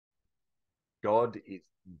God is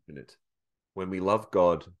infinite. When we love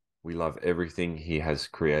God, we love everything he has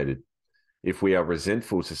created. If we are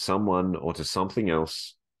resentful to someone or to something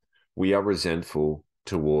else, we are resentful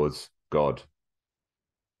towards God.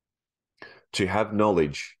 To have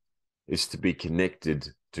knowledge is to be connected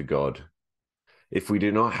to God. If we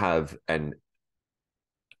do not have an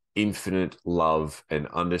infinite love and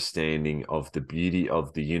understanding of the beauty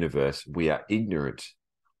of the universe, we are ignorant.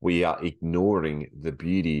 We are ignoring the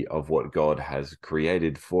beauty of what God has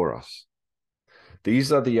created for us.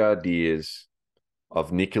 These are the ideas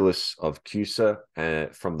of Nicholas of Cusa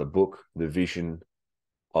from the book The Vision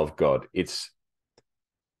of God. It's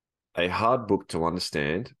a hard book to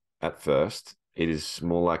understand at first. It is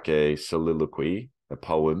more like a soliloquy, a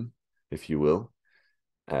poem, if you will.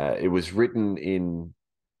 It was written in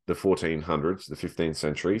the 1400s, the 15th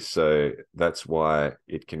century, so that's why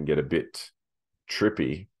it can get a bit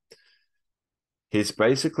trippy. He's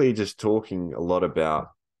basically just talking a lot about,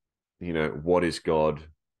 what is God?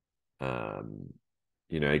 Um,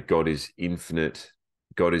 God is infinite.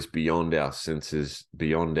 God is beyond our senses,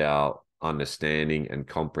 beyond our understanding and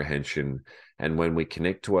comprehension. And when we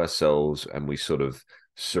connect to ourselves and we sort of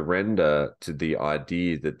surrender to the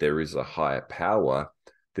idea that there is a higher power,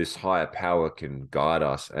 this higher power can guide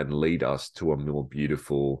us and lead us to a more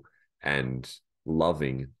beautiful and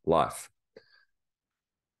loving life.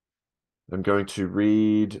 I'm going to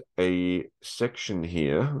read a section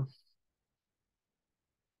here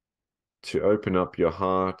to open up your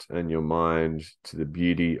heart and your mind to the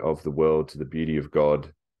beauty of the world, to the beauty of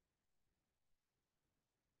God.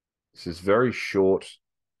 This is very short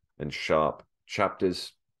and sharp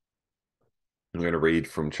chapters. I'm going to read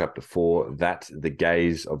from chapter 4, that the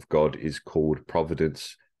gaze of God is called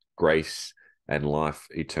providence, grace, and life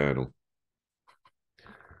eternal.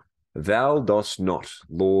 Thou dost not,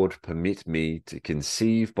 Lord, permit me to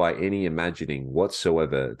conceive by any imagining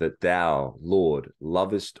whatsoever that thou, Lord,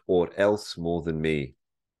 lovest aught else more than me.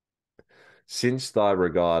 Since thy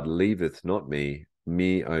regard leaveth not me,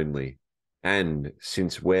 me only, and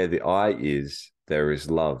since where the eye is, there is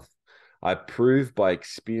love, I prove by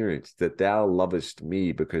experience that thou lovest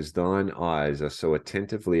me because thine eyes are so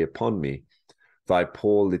attentively upon me, thy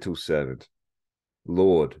poor little servant.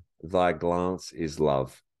 Lord, thy glance is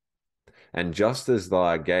love. And just as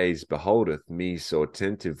thy gaze beholdeth me so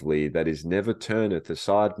attentively that is never turneth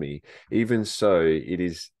aside me, even so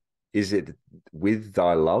is it with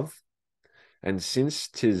thy love? And since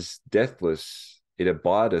 'tis deathless, it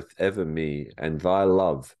abideth ever me, and thy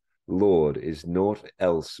love, Lord, is naught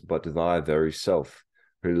else but thy very self,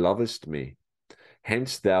 who lovest me.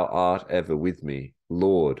 Hence thou art ever with me,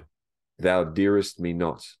 Lord. Thou dearest me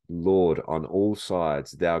not, Lord, on all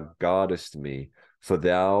sides thou guardest me, for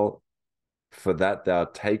that thou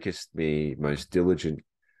takest me most diligent,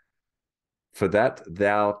 for that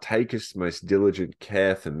thou takest most diligent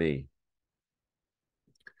care for me.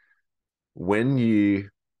 When you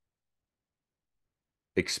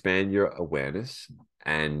expand your awareness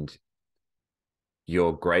and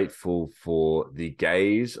you're grateful for the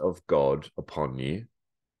gaze of God upon you,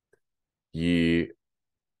 you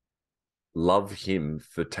love him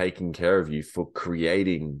for taking care of you, for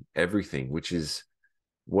creating everything, which is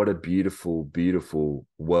what a beautiful, beautiful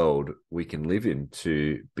world we can live in,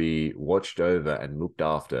 to be watched over and looked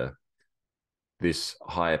after this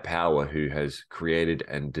higher power who has created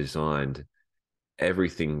and designed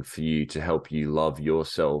everything for you to help you love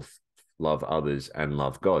yourself, love others, and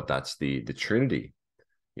love God. That's the Trinity.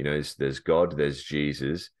 There's God, there's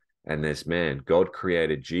Jesus, and there's man. God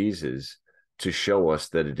created Jesus to show us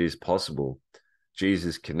that it is possible.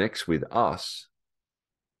 Jesus connects with us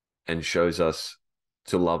and shows us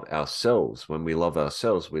to love ourselves. When we love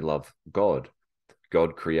ourselves, we love God.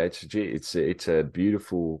 God creates it's a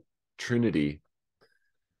beautiful Trinity,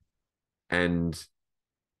 and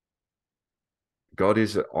God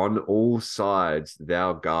is on all sides.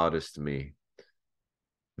 Thou guardest me.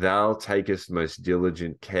 Thou takest most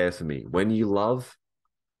diligent care for me. When you love,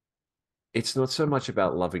 it's not so much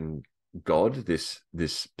about loving God, this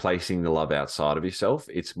placing the love outside of yourself.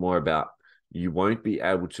 It's more about, you won't be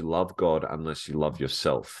able to love God unless you love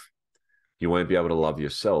yourself. You won't be able to love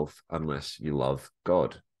yourself unless you love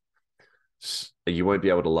God. You won't be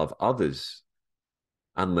able to love others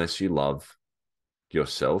unless you love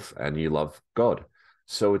yourself and you love God.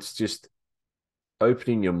 So it's just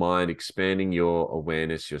opening your mind, expanding your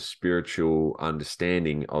awareness, your spiritual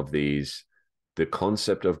understanding of the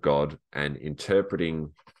concept of God, and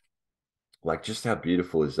interpreting, like, just how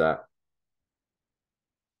beautiful is that?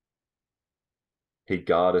 He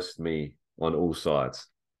guardeth me on all sides.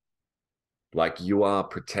 Like, you are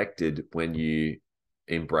protected when you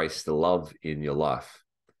embrace the love in your life.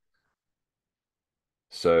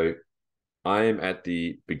 So I am at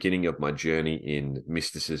the beginning of my journey in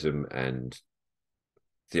mysticism and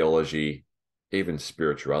theology, even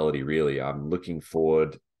spirituality, really. I'm looking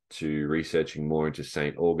forward to researching more into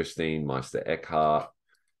St. Augustine, Meister Eckhart,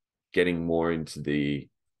 getting more into the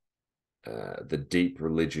deep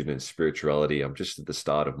religion and spirituality. I'm just at the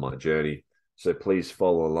start of my journey. So please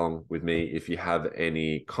follow along with me. If you have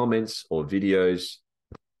any comments or videos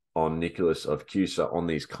on Nicholas of Cusa on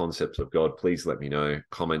these concepts of God, please let me know,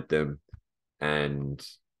 comment them, and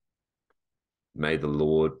may the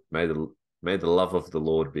love of the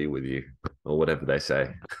Lord be with you, or whatever they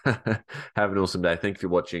say. Have an awesome day. Thank you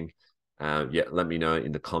for watching. Yeah, let me know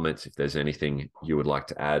in the comments if there's anything you would like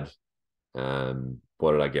to add.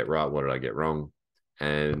 What did I get right? What did I get wrong?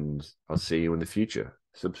 And I'll see you in the future.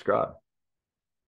 Subscribe.